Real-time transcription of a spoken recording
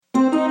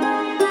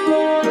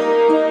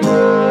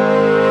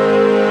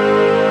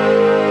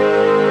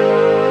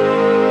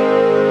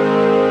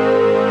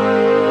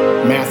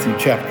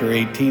chapter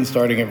 18,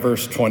 starting at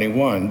verse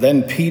 21.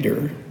 Then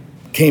Peter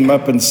came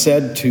up and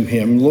said to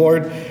him,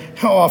 Lord,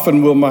 how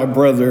often will my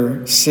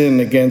brother sin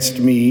against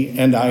me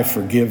and I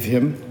forgive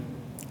him?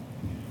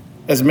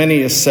 As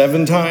many as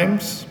 7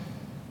 times?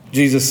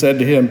 Jesus said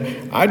to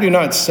him, I do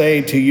not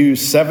say to you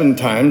 7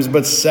 times,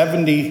 but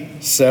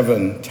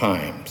 77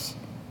 times.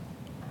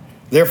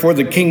 Therefore,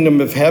 the kingdom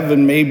of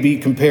heaven may be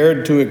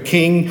compared to a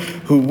king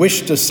who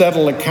wished to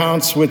settle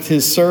accounts with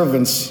his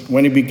servants.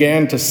 When he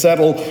began to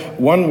settle,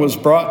 one was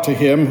brought to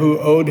him who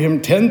owed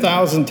him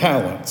 10,000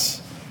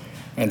 talents.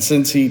 And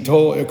since he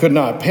could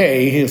not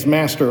pay, his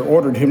master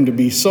ordered him to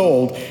be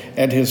sold,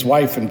 and his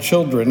wife and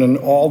children, and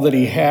all that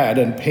he had,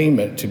 and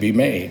payment to be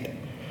made.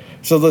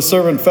 So the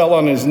servant fell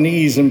on his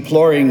knees,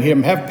 imploring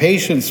him, have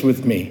patience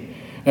with me,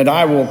 and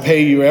I will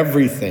pay you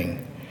everything.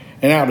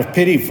 And out of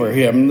pity for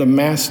him, the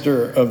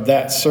master of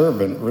that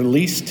servant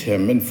released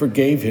him and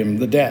forgave him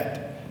the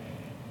debt.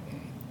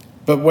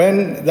 But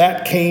when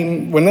that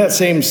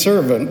same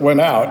servant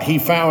went out, he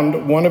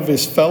found one of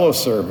his fellow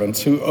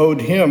servants who owed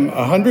him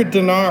 100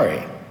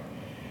 denarii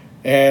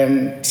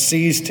and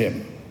seized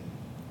him.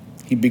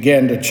 He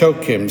began to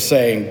choke him,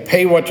 saying,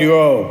 pay what you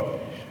owe.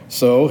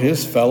 So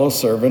his fellow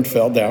servant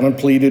fell down and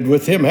pleaded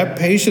with him, have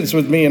patience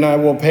with me and I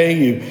will pay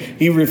you.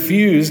 He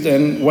refused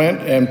and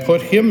went and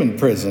put him in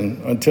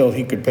prison until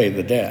he could pay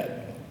the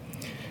debt.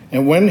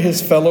 And when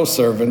his fellow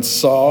servants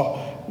saw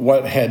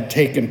what had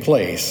taken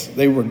place,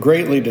 they were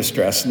greatly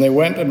distressed, and they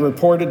went and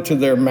reported to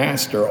their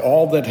master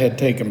all that had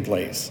taken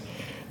place.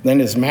 Then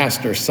his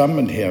master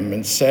summoned him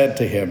and said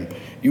to him,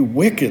 you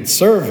wicked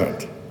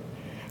servant,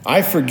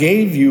 I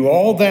forgave you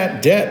all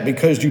that debt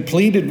because you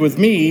pleaded with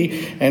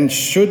me, and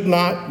should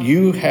not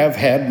you have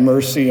had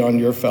mercy on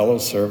your fellow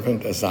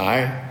servant as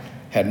I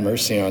had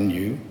mercy on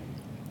you?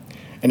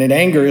 And in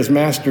anger his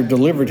master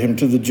delivered him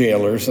to the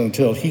jailers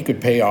until he could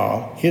pay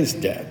all his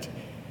debt.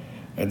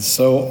 And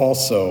so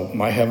also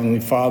my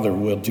heavenly Father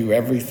will do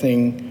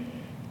everything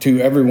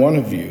to every one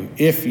of you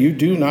if you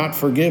do not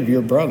forgive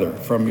your brother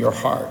from your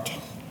heart.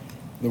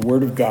 The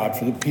word of God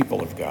for the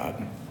people of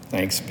God.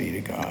 Thanks be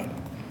to God.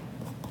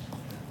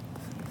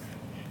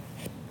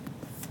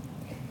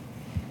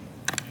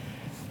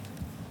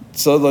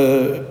 So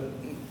the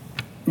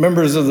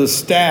members of the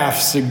staff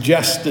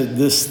suggested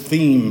this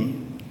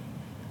theme.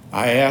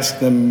 I asked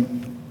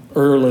them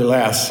early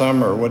last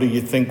summer, what do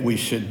you think we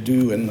should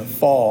do in the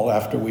fall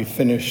after we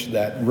finish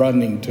that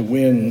Running to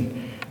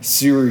Win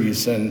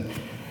series? And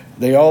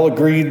they all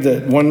agreed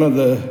that one of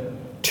the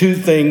 2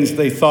 things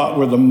they thought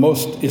were the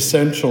most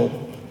essential,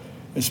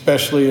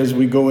 especially as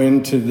we go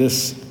into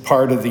this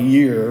part of the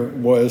year,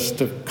 was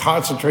to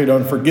concentrate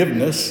on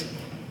forgiveness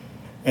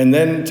and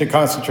then to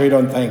concentrate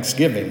on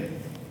Thanksgiving.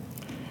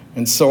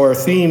 And so our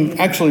theme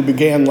actually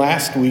began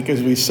last week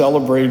as we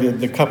celebrated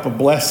the cup of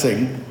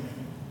blessing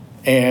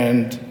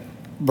and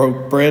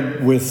broke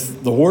bread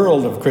with the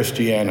world of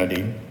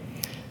Christianity,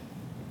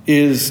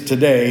 is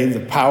today the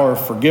power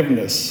of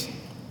forgiveness.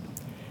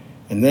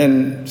 And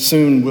then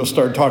soon we'll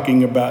start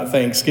talking about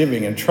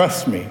Thanksgiving. And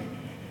trust me,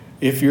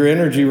 if your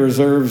energy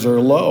reserves are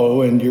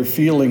low and you're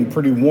feeling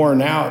pretty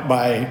worn out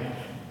by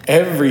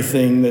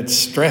everything that's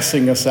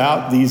stressing us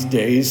out these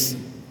days,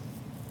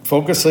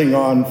 focusing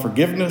on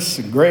forgiveness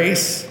and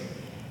grace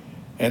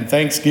and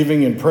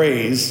thanksgiving and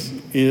praise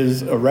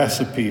is a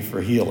recipe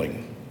for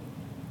healing.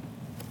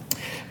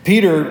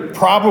 Peter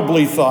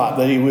probably thought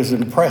that he was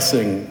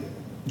impressing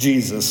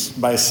Jesus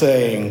by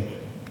saying,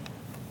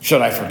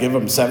 should I forgive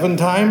him 7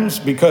 times?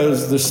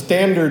 Because the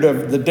standard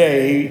of the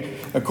day,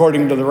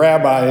 according to the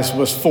rabbis,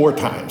 was 4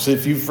 times.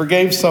 If you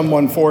forgave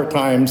someone 4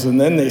 times and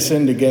then they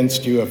sinned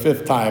against you a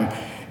 5th time,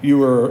 you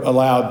were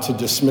allowed to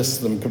dismiss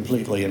them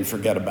completely and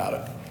forget about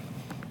it.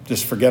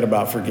 Just forget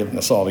about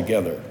forgiveness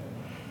altogether.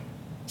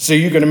 So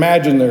you can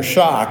imagine their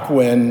shock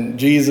when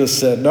Jesus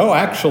said, no,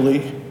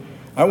 actually,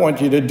 I want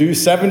you to do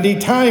 70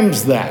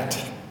 times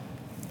that.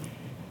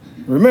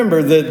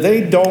 Remember that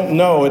they don't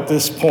know at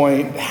this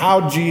point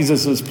how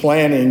Jesus is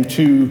planning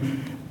to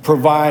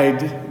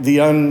provide the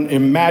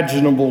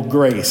unimaginable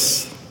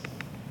grace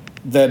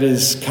that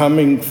is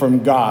coming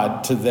from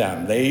God to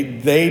them.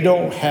 They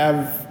don't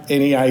have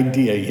any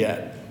idea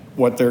yet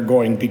what they're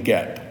going to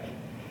get.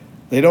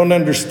 They don't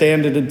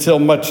understand it until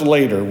much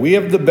later. We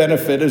have the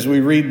benefit, as we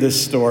read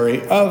this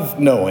story, of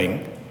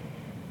knowing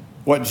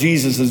what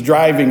Jesus is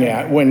driving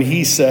at when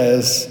he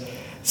says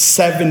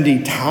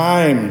 70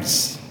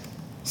 times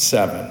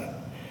 7.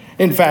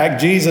 In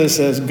fact, Jesus,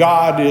 as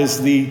God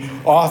is the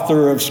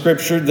author of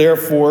Scripture,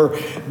 therefore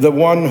the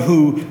one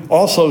who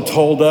also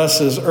told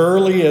us as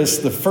early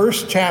as the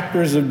first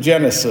chapters of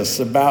Genesis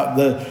about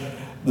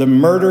the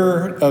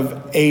murder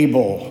of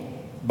Abel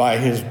by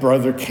his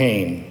brother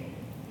Cain.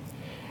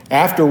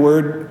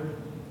 Afterward,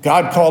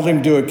 God called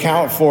him to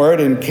account for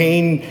it, and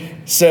Cain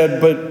said,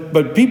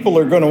 but people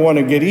are going to want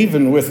to get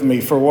even with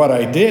me for what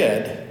I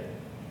did.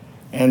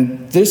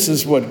 And this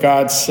is what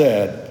God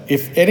said,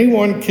 if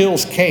anyone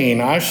kills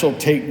Cain, I shall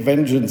take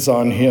vengeance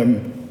on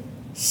him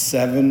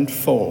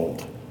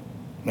 7-fold.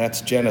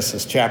 That's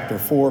Genesis chapter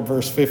 4,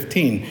 verse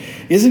 15.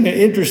 Isn't it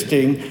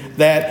interesting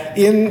that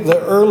in the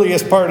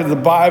earliest part of the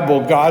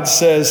Bible, God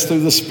says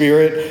through the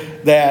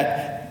Spirit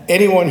that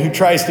anyone who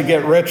tries to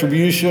get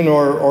retribution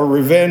or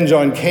revenge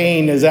on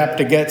Cain is apt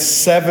to get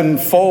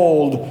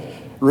sevenfold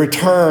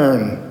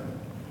return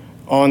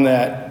on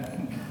that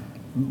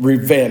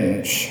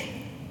revenge.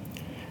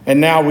 And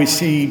now we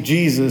see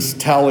Jesus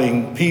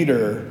telling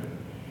Peter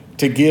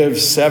to give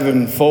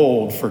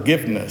sevenfold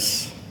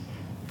forgiveness.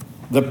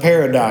 The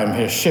paradigm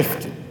has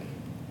shifted.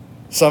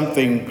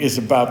 Something is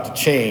about to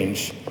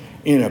change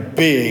in a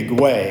big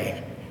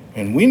way.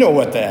 And we know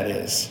what that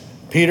is.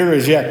 Peter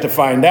is yet to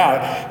find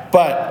out.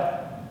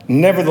 But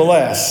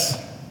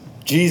nevertheless,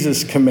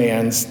 Jesus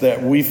commands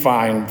that we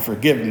find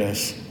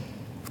forgiveness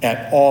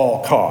at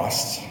all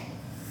costs.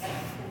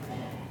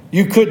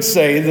 You could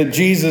say that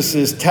Jesus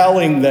is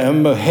telling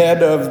them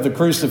ahead of the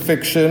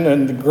crucifixion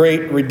and the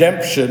great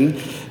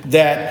redemption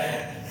that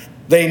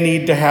they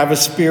need to have a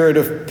spirit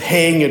of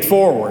paying it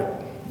forward,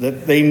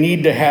 that they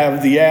need to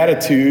have the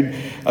attitude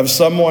of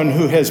someone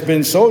who has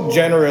been so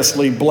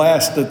generously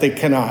blessed that they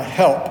cannot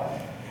help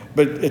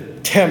but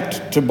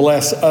attempt to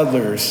bless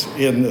others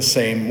in the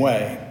same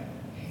way.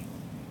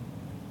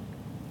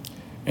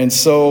 And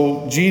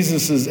so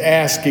Jesus is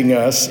asking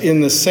us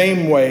in the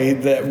same way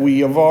that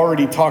we have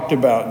already talked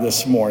about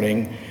this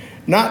morning,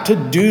 not to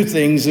do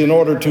things in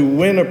order to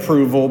win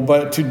approval,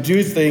 but to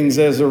do things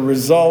as a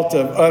result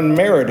of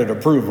unmerited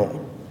approval.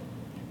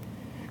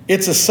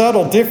 It's a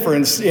subtle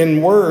difference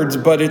in words,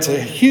 but it's a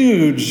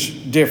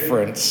huge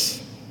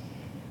difference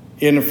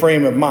in a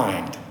frame of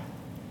mind.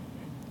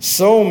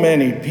 So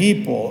many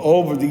people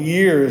over the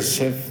years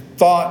have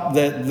thought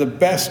that the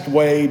best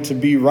way to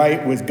be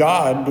right with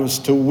God was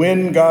to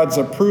win God's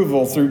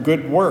approval through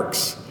good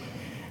works.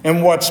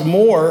 And what's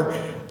more,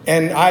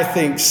 and I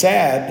think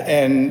sad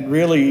and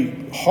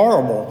really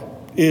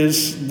horrible,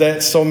 is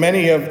that so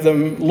many of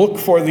them look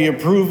for the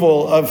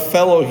approval of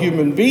fellow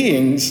human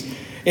beings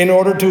in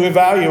order to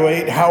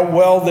evaluate how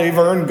well they've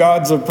earned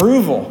God's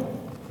approval.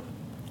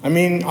 I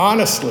mean,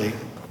 honestly,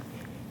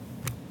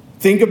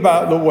 think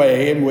about the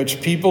way in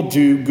which people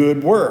do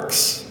good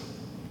works.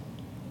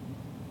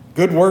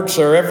 Good works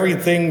are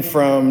everything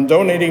from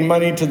donating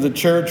money to the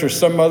church or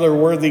some other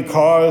worthy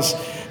cause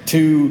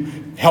to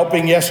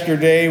helping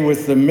yesterday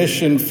with the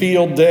mission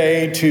field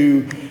day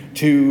to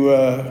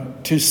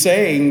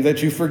saying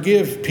that you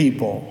forgive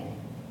people.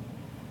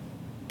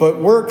 But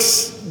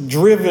works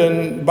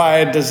driven by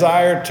a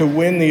desire to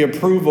win the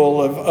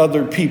approval of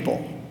other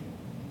people,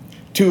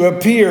 to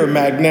appear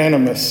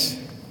magnanimous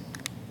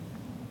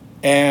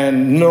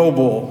and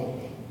noble,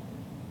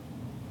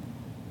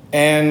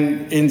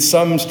 and in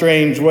some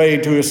strange way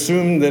to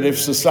assume that if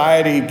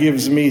society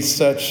gives me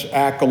such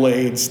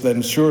accolades,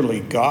 then surely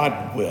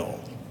God will,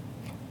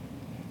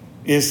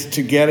 is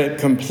to get it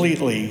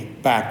completely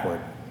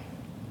backward.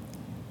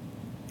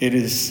 It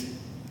is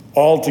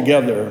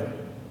altogether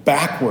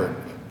backward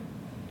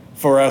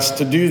for us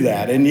to do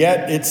that. And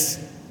yet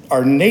it's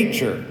our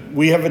nature.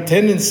 We have a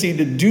tendency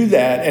to do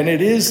that, and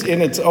it is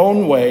in its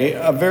own way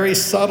a very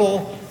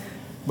subtle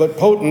but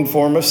potent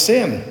form of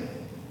sin,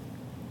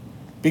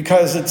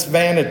 because it's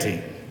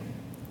vanity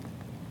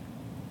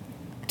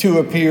to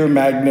appear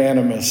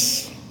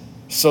magnanimous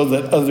so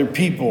that other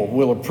people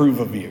will approve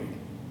of you.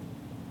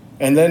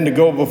 And then to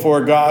go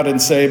before God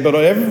and say, but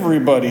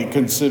everybody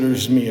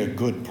considers me a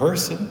good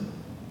person.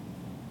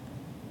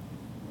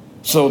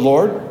 So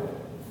Lord,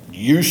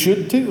 you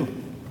should too.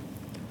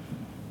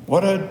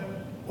 What an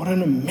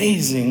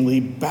amazingly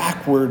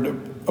backward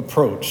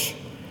approach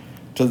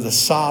to the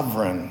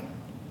sovereign,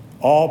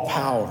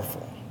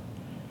 all-powerful,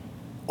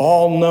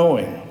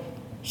 all-knowing,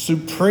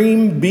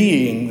 supreme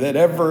being that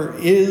ever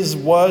is,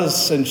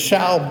 was, and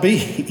shall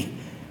be.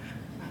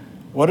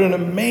 What an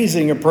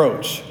amazing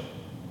approach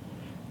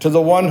to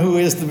the one who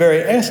is the very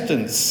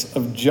essence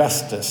of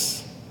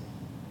justice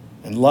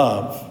and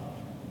love,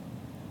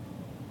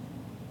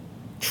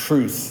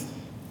 truth.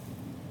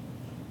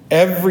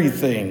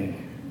 Everything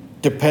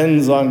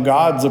depends on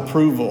God's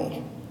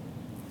approval.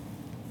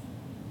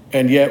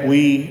 And yet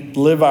we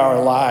live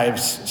our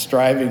lives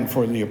striving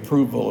for the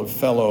approval of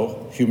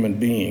fellow human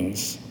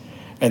beings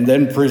and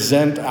then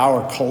present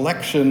our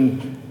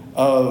collection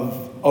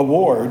of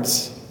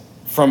awards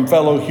from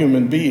fellow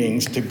human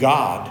beings to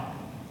God,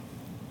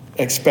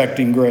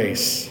 expecting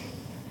grace.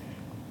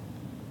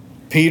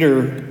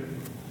 Peter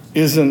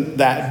isn't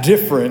that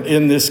different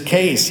in this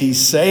case.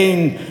 He's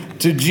saying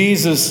to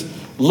Jesus,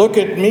 look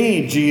at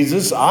me,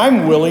 Jesus,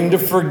 I'm willing to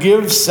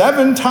forgive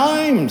 7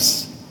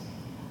 times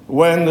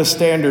when the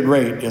standard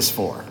rate is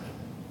 4.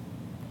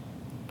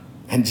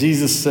 And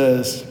Jesus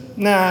says,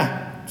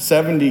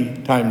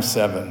 70 times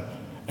 7,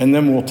 and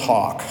then we'll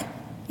talk.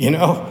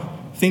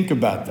 Think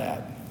about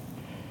that.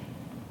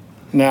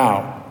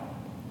 Now,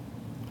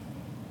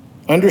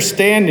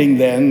 understanding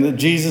then that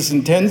Jesus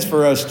intends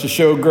for us to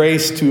show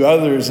grace to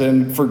others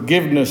and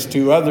forgiveness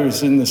to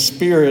others in the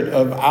spirit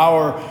of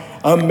our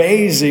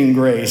amazing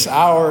grace,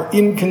 our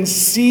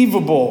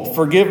inconceivable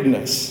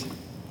forgiveness.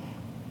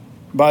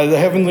 by the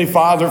Heavenly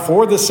Father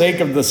for the sake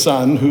of the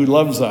Son who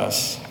loves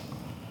us,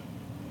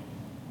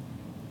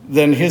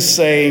 then his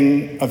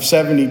saying of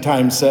 70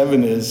 times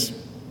 7 is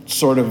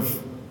sort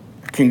of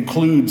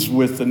concludes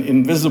with an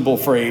invisible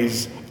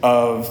phrase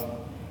of,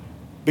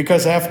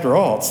 because after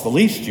all, it's the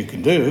least you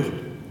can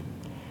do.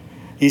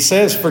 He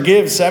says,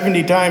 forgive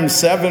 70 times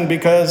 7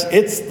 because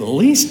it's the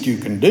least you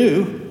can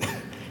do.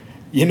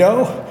 You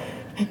know?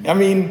 I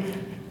mean,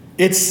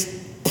 it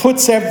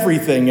puts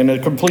everything in a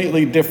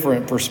completely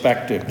different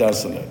perspective,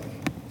 doesn't it?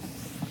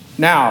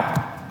 Now,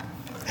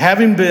 I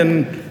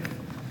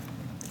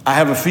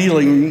have a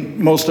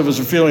feeling most of us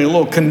are feeling a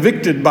little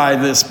convicted by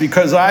this,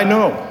 because I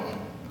know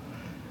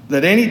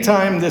that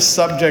anytime this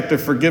subject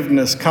of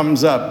forgiveness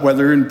comes up,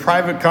 whether in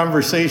private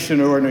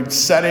conversation or in a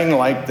setting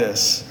like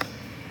this,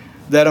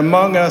 that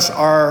among us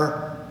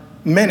are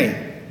many,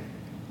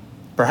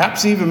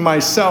 perhaps even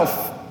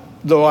myself,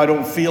 though I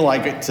don't feel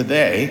like it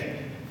today,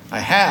 I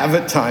have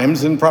at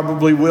times and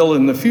probably will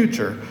in the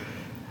future.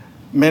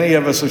 Many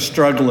of us are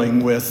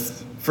struggling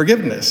with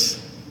forgiveness.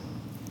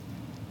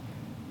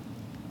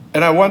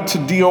 And I want to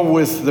deal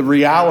with the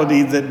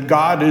reality that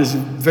God is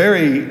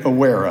very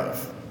aware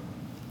of.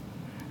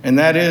 And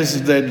that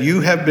is that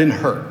you have been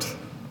hurt.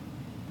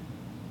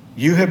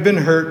 You have been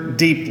hurt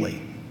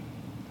deeply.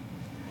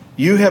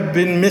 You have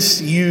been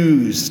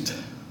misused.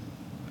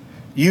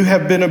 You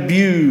have been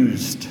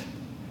abused.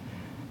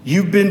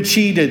 You've been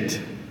cheated.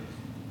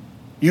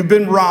 You've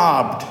been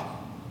robbed.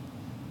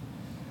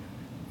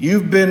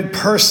 You've been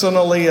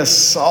personally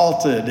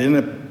assaulted in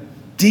a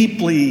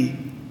deeply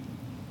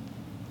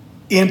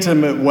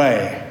intimate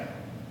way.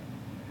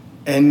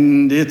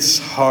 And it's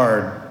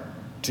hard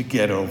to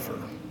get over.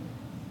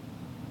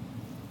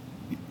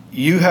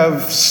 You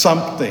have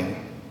something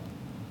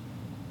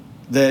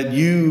that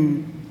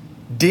you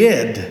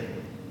did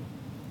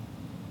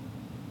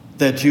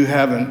that you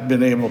haven't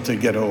been able to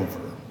get over.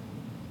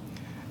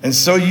 And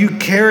so you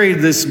carry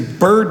this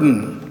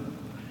burden.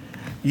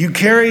 You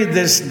carry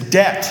this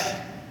debt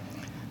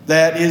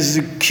that is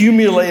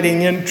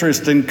accumulating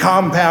interest and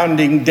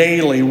compounding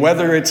daily,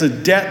 whether it's a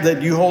debt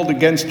that you hold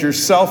against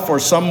yourself or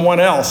someone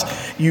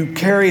else. You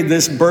carry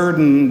this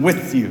burden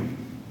with you.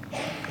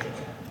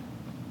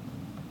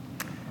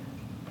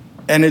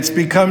 And it's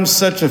become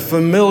such a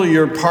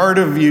familiar part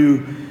of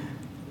you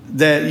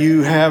that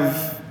you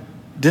have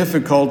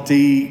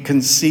difficulty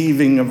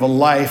conceiving of a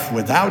life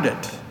without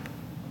it.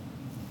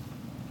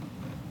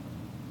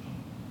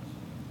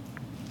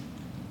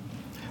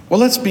 Well,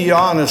 let's be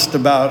honest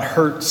about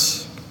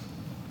hurts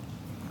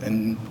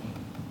and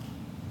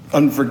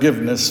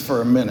unforgiveness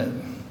for a minute.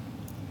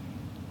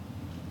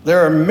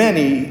 There are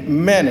many,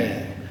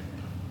 many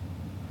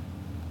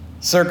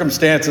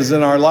circumstances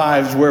in our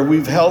lives where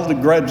we've held a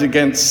grudge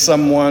against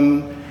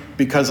someone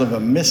because of a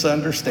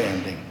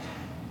misunderstanding.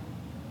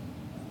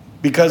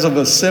 Because of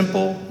a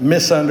simple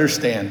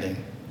misunderstanding.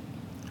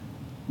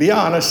 Be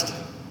honest.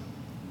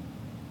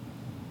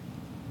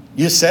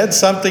 You said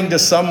something to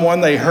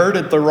someone, they heard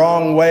it the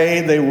wrong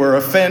way, they were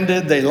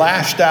offended, they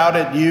lashed out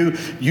at you,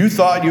 you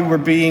thought you were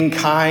being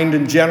kind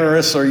and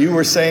generous, or you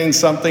were saying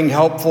something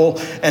helpful,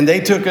 and they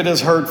took it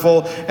as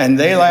hurtful, and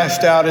they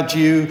lashed out at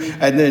you,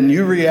 and then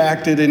you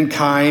reacted in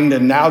kind,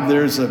 and now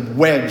there's a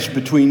wedge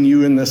between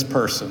you and this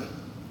person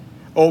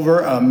over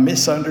a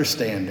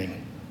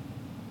misunderstanding.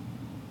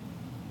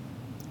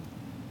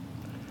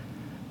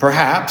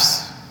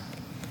 Perhaps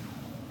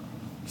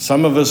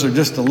some of us are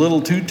just a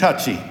little too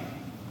touchy,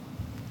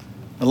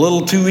 a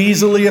little too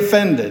easily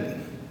offended.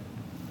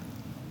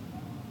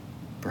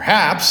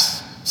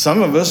 Perhaps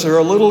some of us are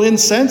a little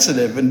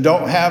insensitive and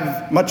don't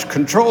have much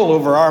control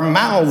over our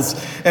mouths,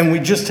 and we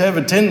just have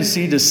a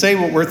tendency to say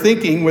what we're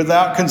thinking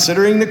without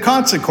considering the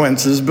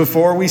consequences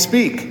before we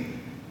speak.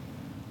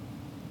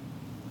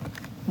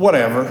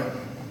 Whatever.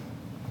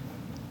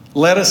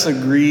 Let us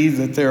agree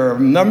that there are a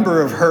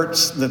number of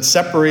hurts that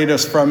separate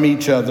us from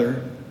each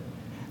other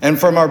and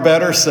from our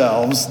better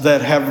selves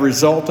that have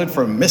resulted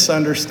from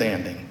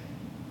misunderstanding.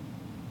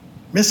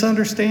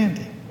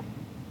 Misunderstanding.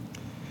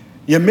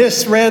 You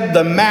misread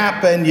the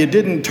map and you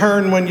didn't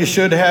turn when you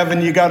should have,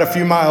 and you got a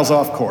few miles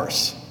off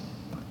course.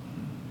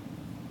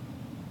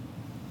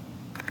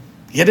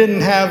 You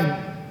didn't have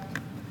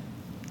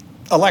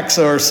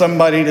Alexa or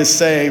somebody to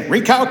say,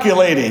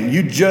 recalculating.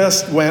 You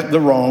just went the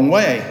wrong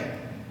way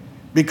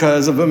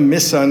because of a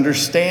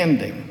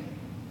misunderstanding.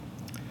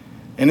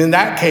 And in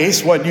that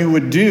case, what you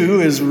would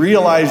do is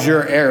realize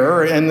your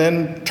error and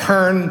then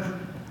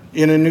turn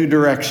in a new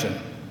direction.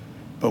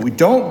 But we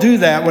don't do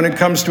that when it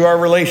comes to our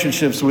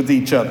relationships with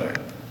each other,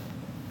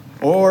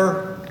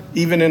 or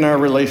even in our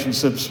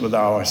relationships with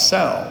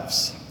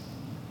ourselves.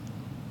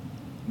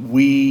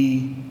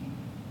 We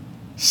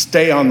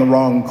stay on the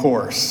wrong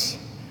course.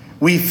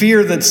 We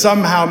fear that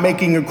somehow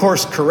making a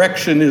course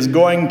correction is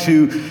going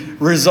to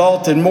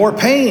result in more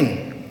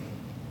pain.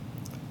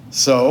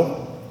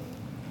 So,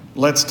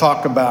 let's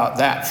talk about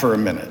that for a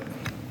minute.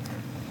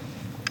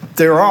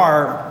 There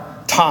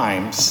are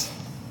times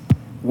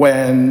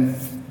when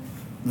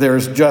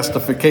there's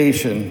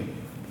justification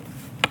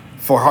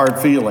for hard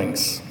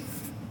feelings.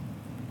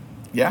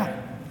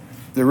 Yeah,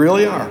 there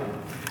really are.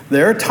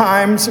 There are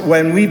times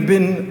when we've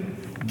been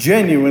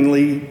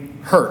genuinely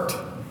hurt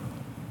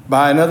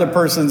by another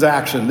person's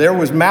action. There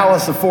was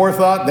malice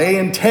aforethought. They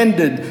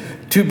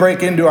intended to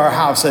break into our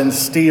house and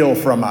steal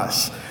from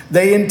us.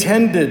 They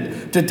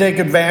intended to take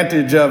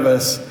advantage of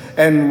us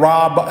and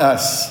rob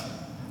us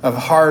of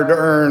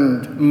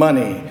hard-earned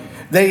money.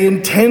 They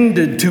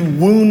intended to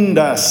wound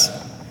us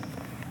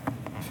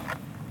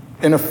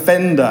and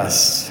offend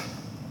us.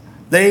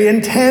 They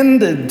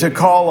intended to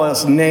call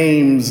us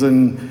names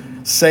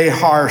and say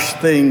harsh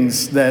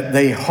things that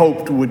they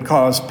hoped would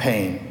cause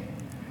pain.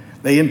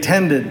 They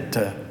intended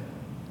to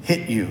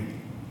hit you,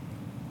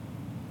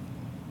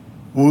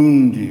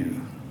 wound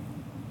you,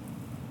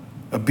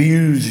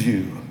 abuse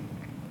you.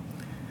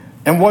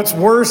 And what's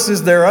worse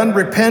is they're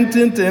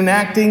unrepentant and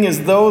acting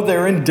as though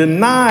they're in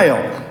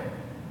denial.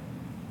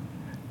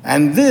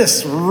 And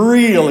this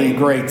really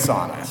grates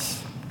on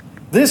us.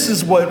 This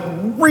is what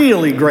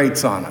really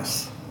grates on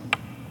us.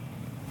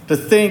 To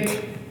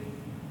think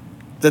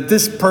that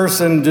this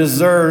person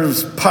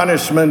deserves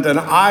punishment and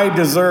I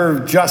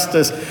deserve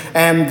justice,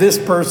 and this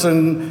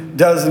person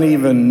doesn't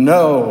even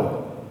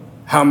know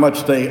how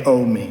much they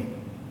owe me.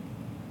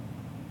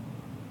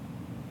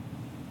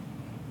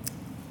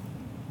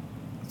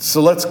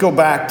 So let's go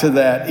back to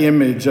that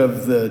image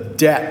of the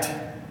debt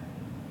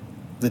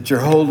that you're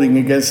holding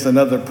against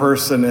another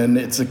person, and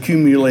it's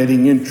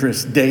accumulating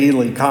interest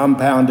daily,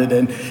 compounded,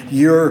 and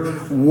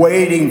you're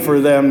waiting for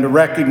them to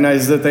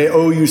recognize that they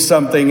owe you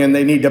something and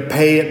they need to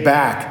pay it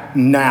back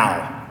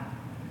now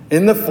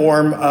in the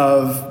form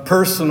of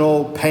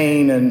personal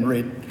pain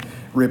and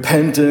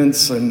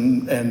repentance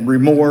and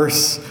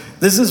remorse.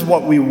 This is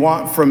what we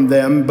want from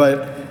them,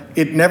 but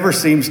it never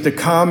seems to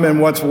come, and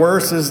what's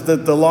worse is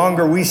that the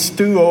longer we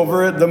stew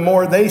over it, the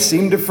more they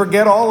seem to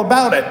forget all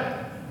about it.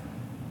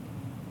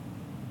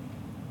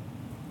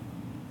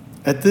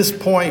 At this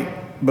point,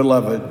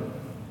 beloved,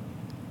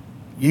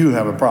 you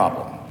have a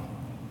problem.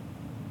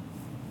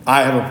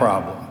 I have a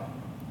problem.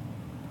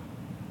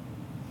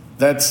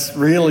 That's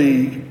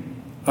really,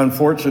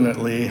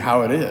 unfortunately,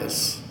 how it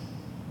is.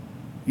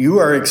 You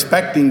are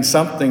expecting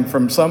something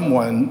from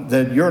someone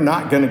that you're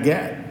not going to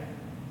get.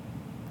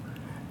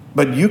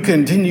 But you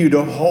continue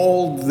to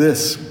hold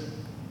this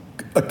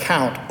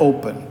account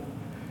open.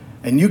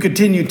 And you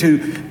continue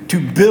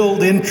to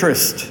build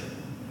interest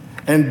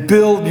and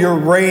build your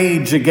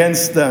rage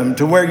against them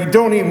to where you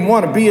don't even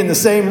want to be in the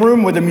same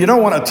room with them. You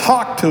don't want to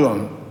talk to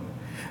them.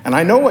 And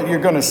I know what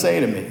you're going to say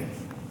to me,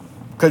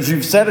 because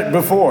you've said it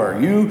before.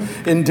 You,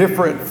 in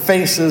different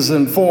faces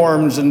and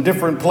forms and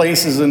different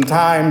places and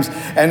times,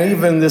 and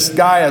even this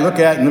guy I look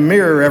at in the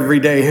mirror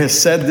every day has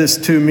said this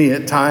to me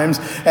at times,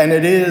 and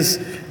it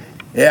is,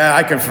 yeah,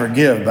 I can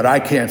forgive, but I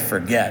can't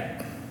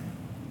forget.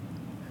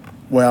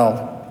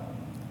 Well,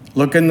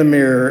 look in the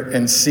mirror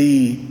and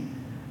see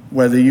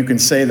whether you can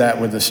say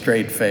that with a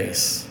straight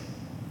face.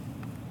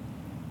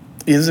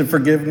 Is it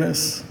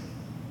forgiveness?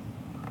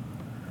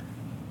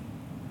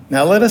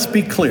 Now let us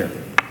be clear.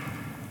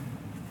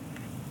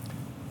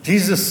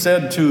 Jesus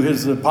said to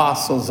his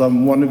apostles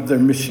on one of their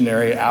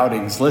missionary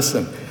outings,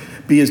 listen,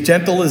 be as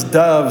gentle as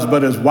doves,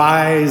 but as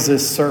wise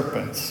as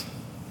serpents.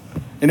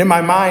 And in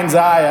my mind's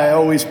eye, I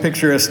always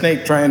picture a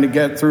snake trying to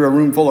get through a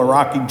room full of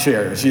rocking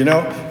chairs, you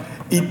know?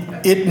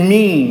 It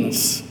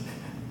means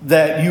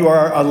that you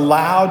are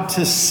allowed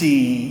to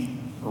see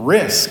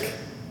risk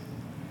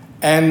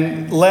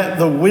and let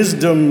the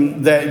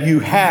wisdom that you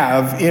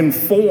have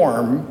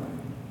inform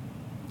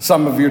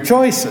some of your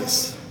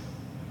choices.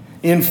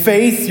 In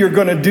faith, you're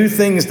going to do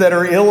things that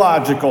are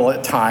illogical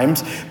at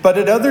times, but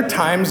at other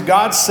times,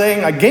 God's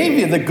saying, I gave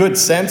you the good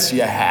sense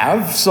you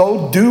have,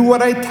 so do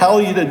what I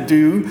tell you to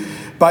do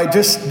by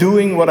just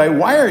doing what I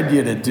wired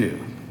you to do.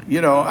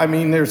 You know, I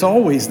mean, there's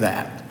always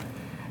that.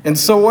 And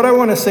so what I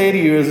want to say to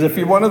you is, if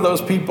you're one of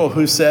those people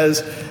who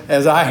says,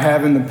 as I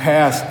have in the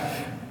past,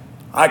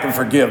 I can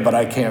forgive, but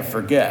I can't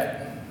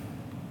forget,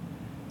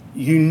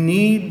 you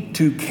need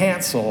to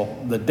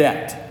cancel the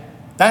debt.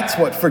 That's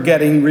what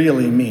forgetting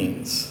really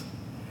means.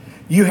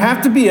 You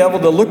have to be able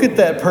to look at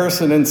that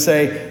person and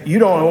say, you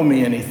don't owe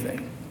me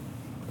anything.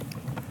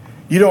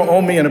 You don't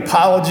owe me an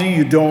apology.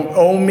 You don't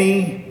owe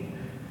me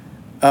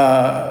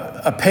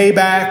a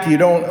payback. You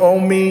don't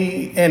owe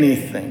me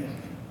anything.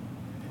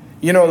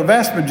 You know, the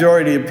vast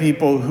majority of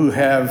people who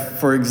have,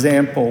 for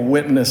example,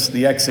 witnessed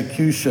the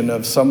execution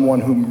of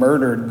someone who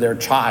murdered their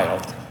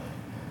child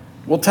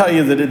will tell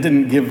you that it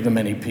didn't give them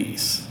any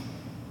peace.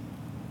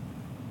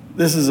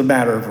 This is a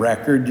matter of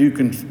record. You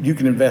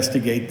can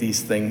investigate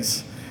these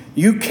things.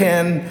 You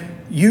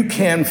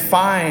can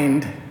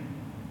find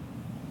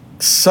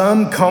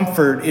some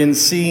comfort in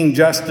seeing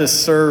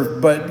justice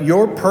served, but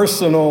your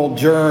personal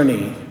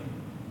journey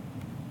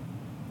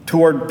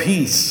toward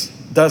peace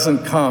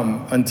doesn't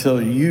come until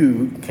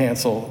you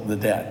cancel the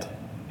debt.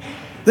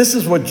 This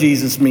is what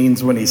Jesus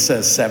means when he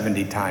says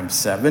 70 times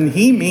 7.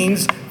 He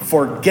means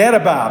forget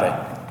about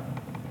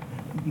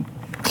it.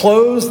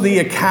 Close the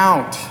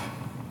account.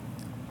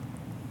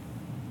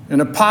 In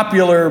a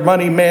popular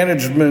money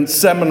management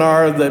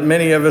seminar that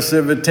many of us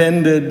have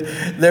attended,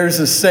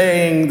 there's a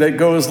saying that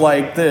goes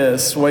like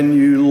this: when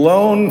you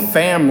loan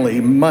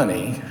family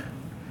money,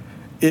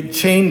 it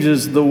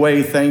changes the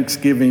way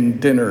Thanksgiving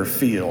dinner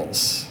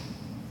feels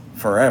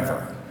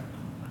forever.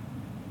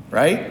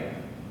 Right?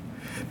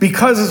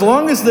 Because as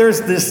long as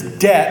there's this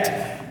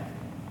debt,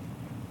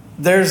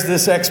 there's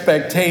this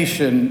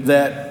expectation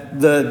that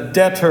the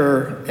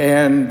debtor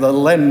and the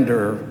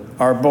lender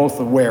are both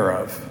aware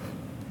of.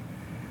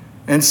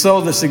 And so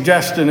the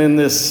suggestion in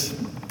this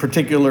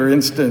particular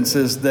instance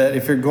is that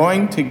if you're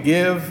going to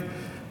give,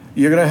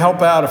 you're going to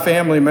help out a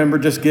family member,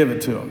 just give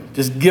it to them.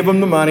 Just give them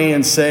the money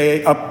and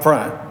say up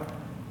front,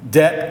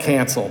 debt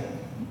canceled.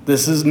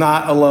 This is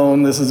not a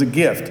loan, this is a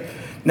gift.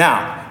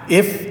 Now,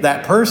 if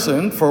that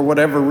person, for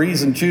whatever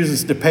reason,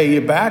 chooses to pay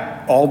you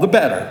back, all the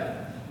better.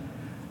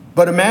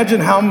 But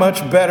imagine how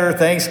much better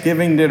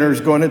Thanksgiving dinner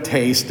is going to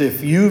taste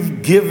if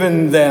you've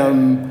given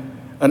them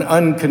an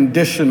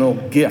unconditional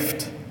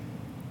gift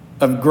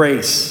of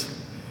grace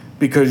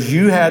because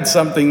you had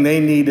something they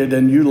needed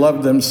and you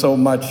loved them so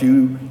much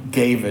you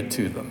gave it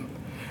to them.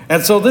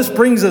 And so this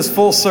brings us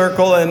full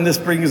circle, and this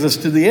brings us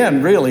to the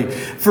end, really.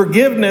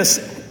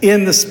 Forgiveness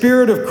in the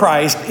Spirit of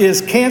Christ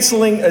is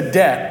canceling a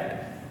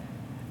debt,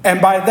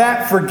 and by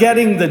that,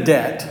 forgetting the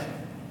debt.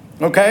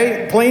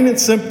 Okay? Plain and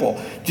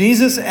simple.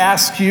 Jesus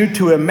asks you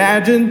to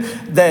imagine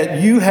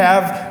that you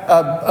have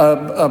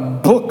a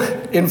book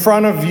in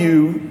front of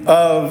you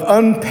of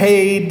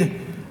unpaid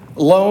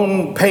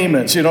loan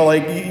payments. You know,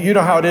 like, you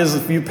know how it is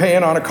if you're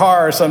paying on a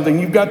car or something.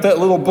 You've got that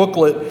little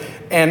booklet,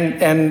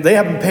 and they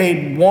haven't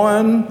paid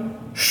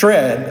one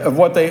shred of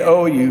what they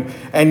owe you,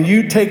 and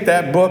you take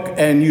that book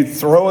and you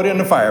throw it in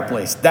the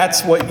fireplace.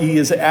 That's what he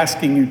is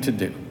asking you to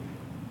do.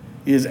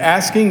 He is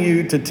asking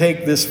you to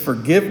take this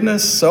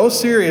forgiveness so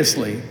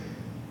seriously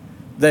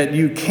that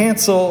you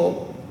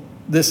cancel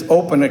this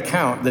open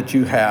account that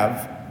you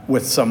have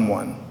with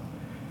someone.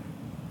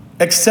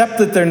 Accept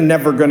that they're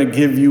never going to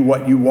give you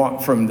what you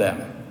want from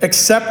them.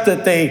 Accept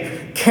that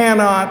they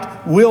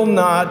cannot, will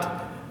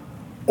not,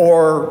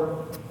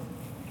 or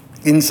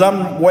in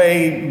some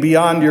way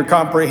beyond your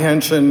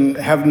comprehension,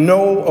 have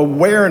no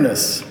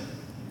awareness.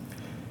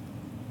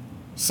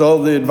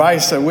 So the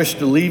advice I wish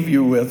to leave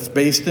you with,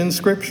 based in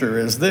Scripture,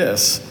 is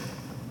this: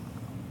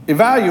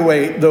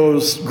 evaluate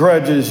those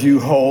grudges you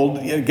hold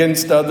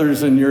against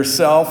others and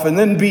yourself, and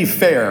then be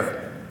fair.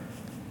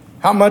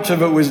 How much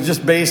of it was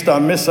just based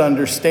on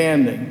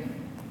misunderstanding,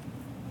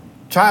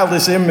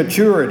 childish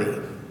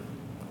immaturity,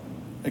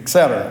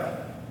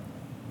 etc.?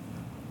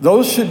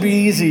 Those should be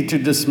easy to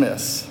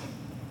dismiss.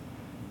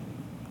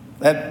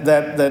 That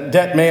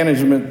debt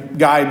management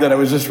guide that I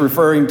was just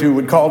referring to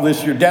would call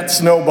this your debt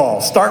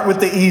snowball. Start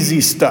with the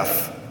easy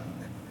stuff.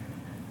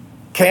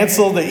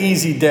 Cancel the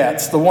easy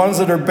debts, the ones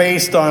that are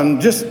based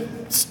on just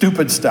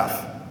stupid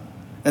stuff.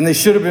 And they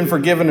should have been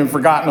forgiven and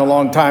forgotten a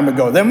long time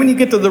ago. Then when you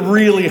get to the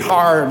really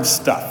hard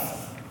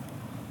stuff,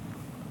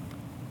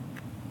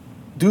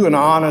 do an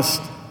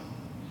honest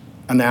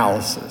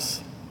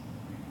analysis.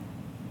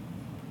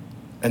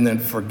 And then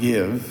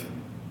forgive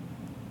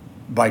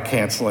by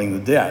canceling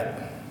the debt.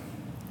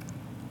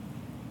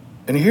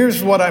 And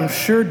here's what I'm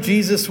sure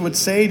Jesus would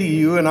say to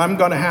you, and I'm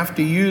going to have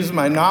to use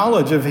my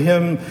knowledge of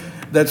him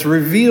that's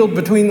revealed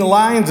between the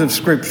lines of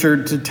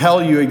Scripture to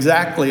tell you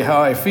exactly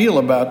how I feel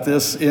about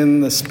this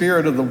in the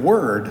spirit of the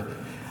Word.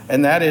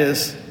 And that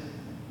is,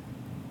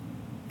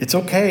 it's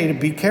okay to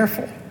be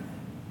careful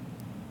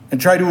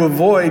and try to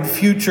avoid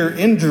future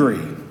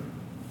injury.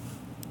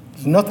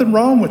 There's nothing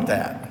wrong with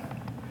that.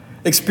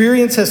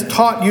 Experience has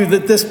taught you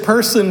that this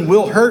person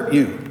will hurt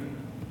you.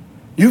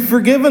 You've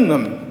forgiven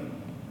them.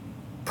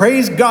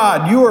 Praise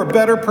God, you are a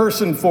better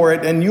person for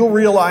it, and you'll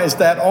realize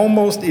that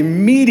almost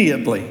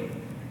immediately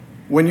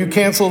when you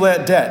cancel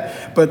that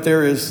debt. But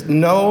there is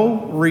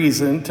no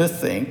reason to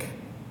think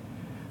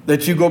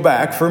that you go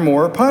back for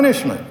more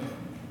punishment.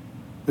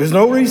 There's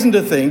no reason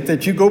to think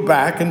that you go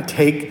back and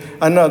take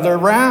another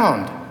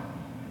round.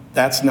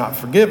 That's not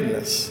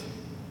forgiveness.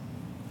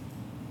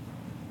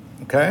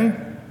 Okay?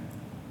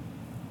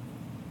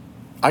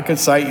 I could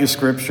cite you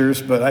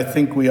scriptures, but I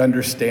think we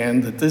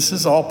understand that this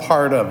is all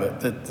part of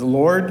it, that the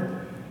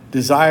Lord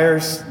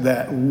desires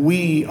that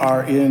we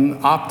are in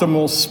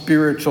optimal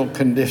spiritual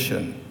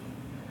condition.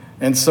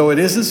 And so it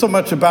isn't so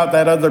much about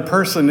that other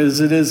person as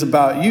it is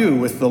about you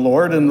with the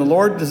Lord, and the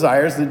Lord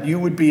desires that you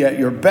would be at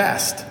your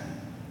best.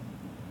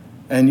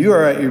 And you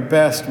are at your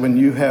best when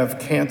you have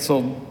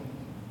canceled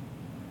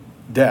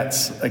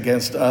debts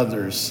against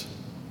others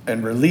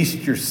and released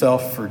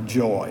yourself for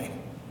joy.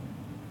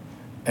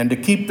 And to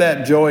keep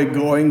that joy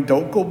going,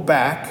 don't go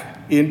back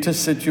into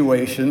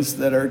situations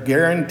that are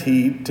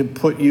guaranteed to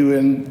put you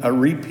in a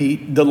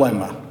repeat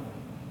dilemma.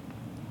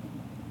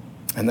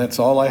 And that's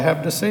all I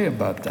have to say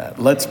about that.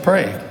 Let's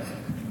pray.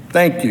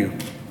 Thank you.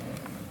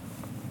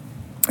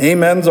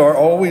 Amens are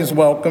always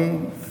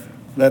welcome.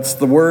 That's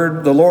the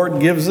word the Lord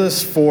gives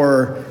us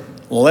for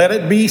let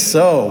it be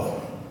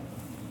so.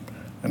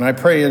 And I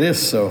pray it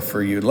is so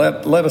for you.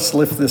 Let us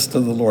lift this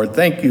to the Lord.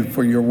 Thank you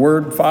for your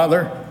word,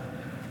 Father.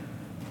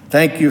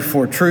 Thank you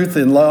for truth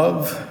and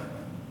love.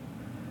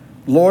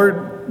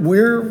 Lord,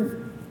 we're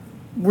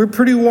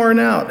pretty worn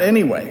out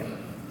anyway,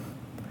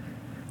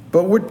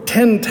 but we're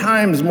 10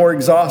 times more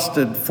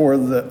exhausted for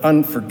the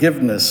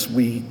unforgiveness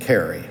we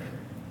carry.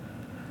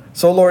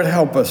 So Lord,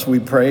 help us, we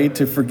pray,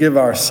 to forgive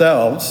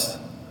ourselves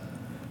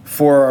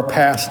for our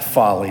past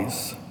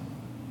follies,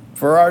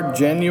 for our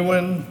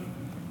genuine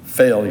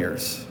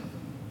failures.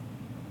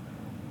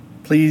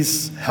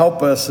 Please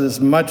help us as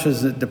much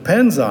as it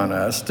depends on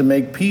us to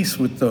make peace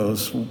with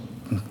those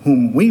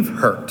whom we've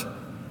hurt.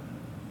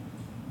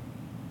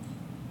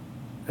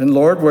 And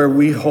Lord, where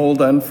we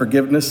hold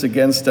unforgiveness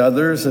against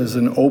others as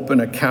an open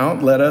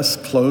account, let us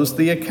close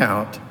the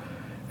account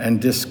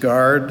and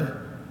discard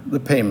the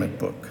payment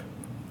book.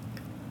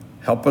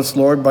 Help us,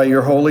 Lord, by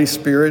your Holy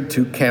Spirit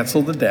to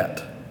cancel the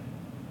debt,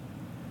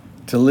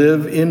 to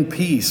live in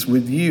peace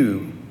with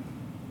you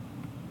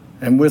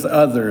and with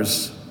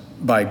others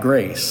by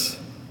grace.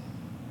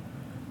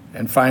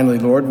 And finally,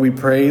 Lord, we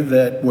pray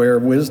that where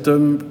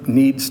wisdom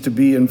needs to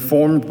be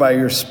informed by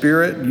your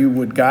Spirit, you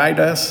would guide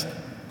us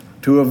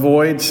to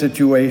avoid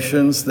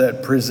situations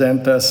that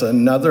present us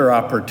another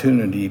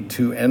opportunity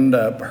to end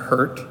up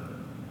hurt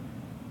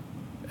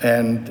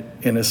and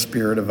in a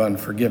spirit of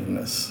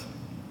unforgiveness.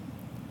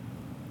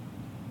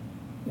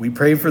 We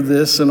pray for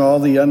this and all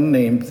the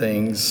unnamed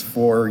things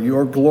for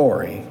your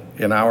glory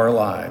in our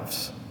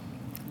lives.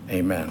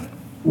 Amen.